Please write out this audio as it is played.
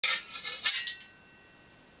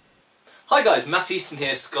Hi guys, Matt Easton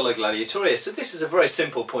here, Scholar Gladiatoria. So this is a very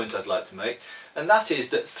simple point I'd like to make, and that is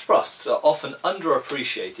that thrusts are often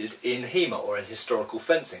underappreciated in HEMA or in historical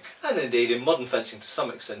fencing, and indeed in modern fencing to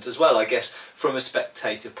some extent as well, I guess, from a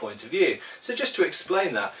spectator point of view. So just to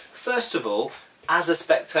explain that, first of all, as a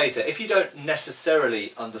spectator, if you don't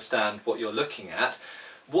necessarily understand what you're looking at,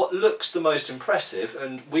 what looks the most impressive,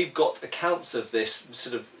 and we've got accounts of this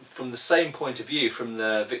sort of from the same point of view from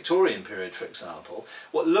the Victorian period, for example,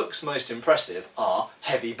 what looks most impressive are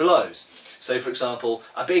heavy blows. So for example,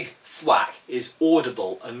 a big thwack is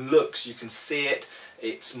audible and looks, you can see it,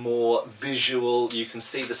 it's more visual, you can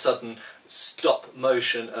see the sudden stop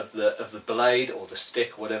motion of the blade or the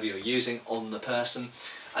stick, whatever you're using, on the person,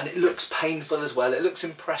 and it looks painful as well, it looks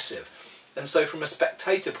impressive. And so from a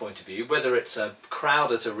spectator point of view, whether it's a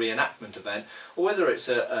crowd at a reenactment event or whether it's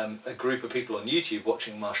a group of people on YouTube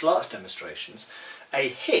watching martial arts demonstrations, a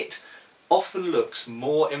hit often looks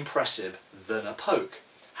more impressive than a poke.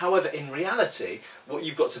 However, in reality, what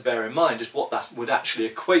you've got to bear in mind is what that would actually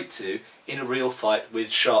equate to in a real fight with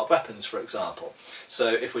sharp weapons, for example.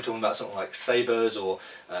 So if we're talking about something like sabres or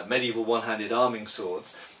medieval one-handed arming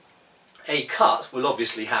swords, a cut will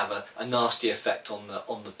obviously have a nasty effect on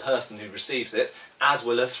the person who receives it, as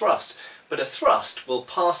will a thrust. But a thrust will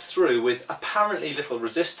pass through with apparently little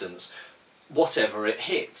resistance, whatever it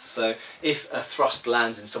hits. So if a thrust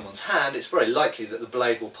lands in someone's hand, it's very likely that the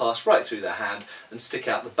blade will pass right through their hand and stick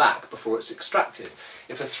out the back before it's extracted.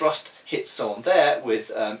 If a thrust hits someone there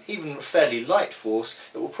with even fairly light force,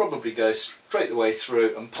 it will probably go straight the way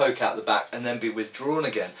through and poke out the back and then be withdrawn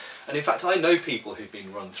again. And in fact, I know people who've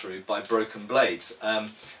been run through by broken blades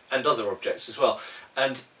and other objects as well.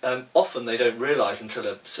 And often they don't realise until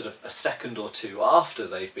a second or two after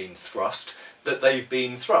they've been thrust that they've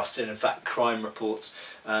been thrust. And in fact, crime reports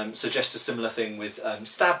suggest a similar thing with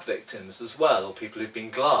stab victims as well, or people who've been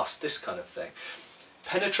glassed, this kind of thing.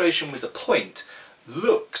 Penetration with a point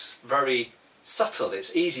looks very subtle,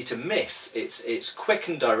 it's easy to miss, it's quick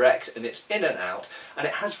and direct, and it's in and out, and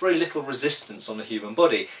it has very little resistance on the human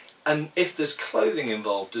body. And if there's clothing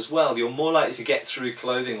involved as well, you're more likely to get through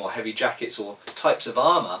clothing or heavy jackets or types of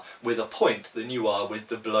armour with a point than you are with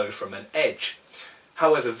the blow from an edge.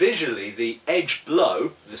 However, visually, the edge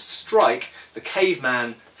blow, the strike, the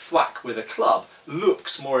caveman thwack with a club,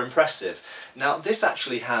 looks more impressive. Now, this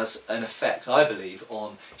actually has an effect, I believe,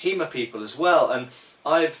 on HEMA people as well, and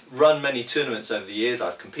I've run many tournaments over the years,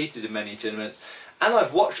 I've competed in many tournaments, and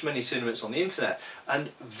I've watched many tournaments on the internet, and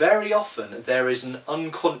very often there is an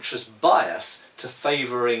unconscious bias to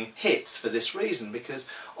favouring hits for this reason, because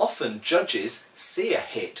often judges see a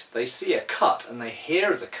hit, they see a cut and they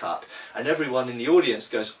hear the cut, and everyone in the audience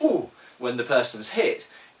goes "ooh" when the person's hit,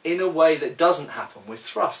 in a way that doesn't happen with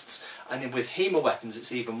thrusts. And with HEMA weapons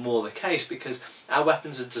it's even more the case, because our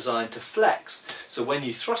weapons are designed to flex. So when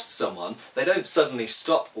you thrust someone, they don't suddenly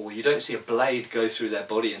stop, or you don't see a blade go through their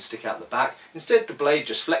body and stick out the back. Instead, the blade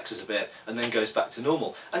just flexes a bit and then goes back to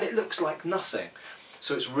normal, and it looks like nothing.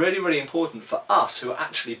 So it's really, really important for us who are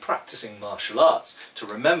actually practicing martial arts to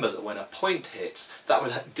remember that when a point hits, that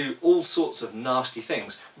will do all sorts of nasty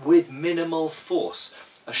things with minimal force.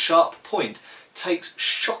 A sharp point takes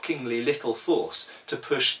shockingly little force to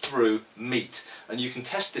push through meat, and you can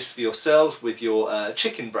test this for yourselves with your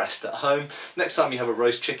chicken breast at home. Next time you have a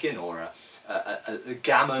roast chicken or a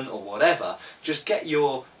gammon or whatever, just get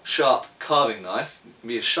your sharp carving knife, it can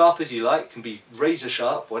be as sharp as you like, can be razor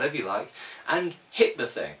sharp, whatever you like, and hit the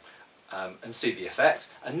thing and see the effect.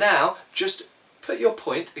 And now just put your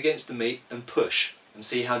point against the meat and push and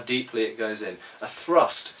see how deeply it goes in. A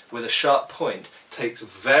thrust with a sharp point takes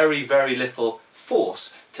very, very little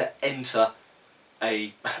force to enter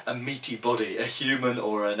a meaty body, a human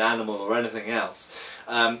or an animal or anything else,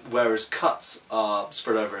 whereas cuts are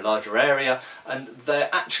spread over a larger area, and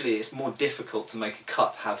it's more difficult to make a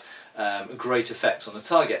cut have great effects on the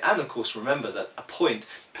target. And of course, remember that a point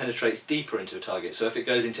penetrates deeper into a target, so if it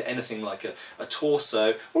goes into anything like a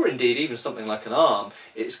torso, or indeed even something like an arm,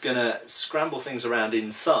 it's going to scramble things around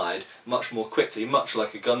inside much more quickly, much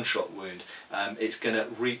like a gunshot wound. It's going to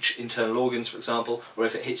reach internal organs, for example, or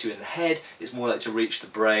if it hits you in the head, it's more likely to reach the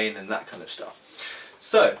brain and that kind of stuff.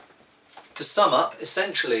 So, to sum up,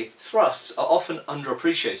 essentially, thrusts are often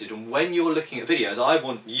underappreciated, and when you're looking at videos, I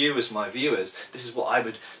want you as my viewers, this is what I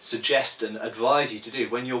would suggest and advise you to do.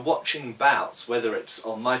 When you're watching bouts, whether it's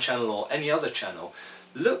on my channel or any other channel,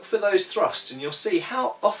 look for those thrusts and you'll see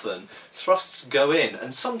how often thrusts go in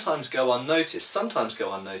and sometimes go unnoticed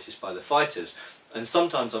by the fighters. and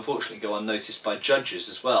sometimes unfortunately go unnoticed by judges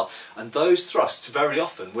as well. And those thrusts very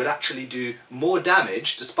often would actually do more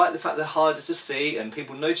damage, despite the fact they're harder to see and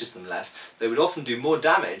people notice them less. They would often do more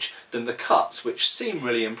damage than the cuts, which seem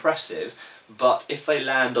really impressive, but if they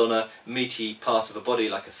land on a meaty part of a body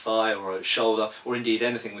like a thigh or a shoulder, or indeed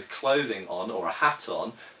anything with clothing on or a hat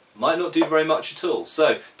on, might not do very much at all.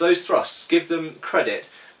 So those thrusts, give them credit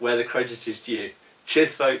where the credit is due.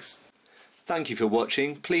 Cheers folks! Thank you for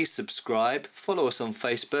watching. Please subscribe, follow us on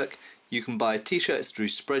Facebook. You can buy t-shirts through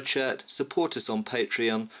Spreadshirt, support us on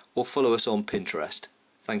Patreon, or follow us on Pinterest.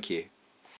 Thank you.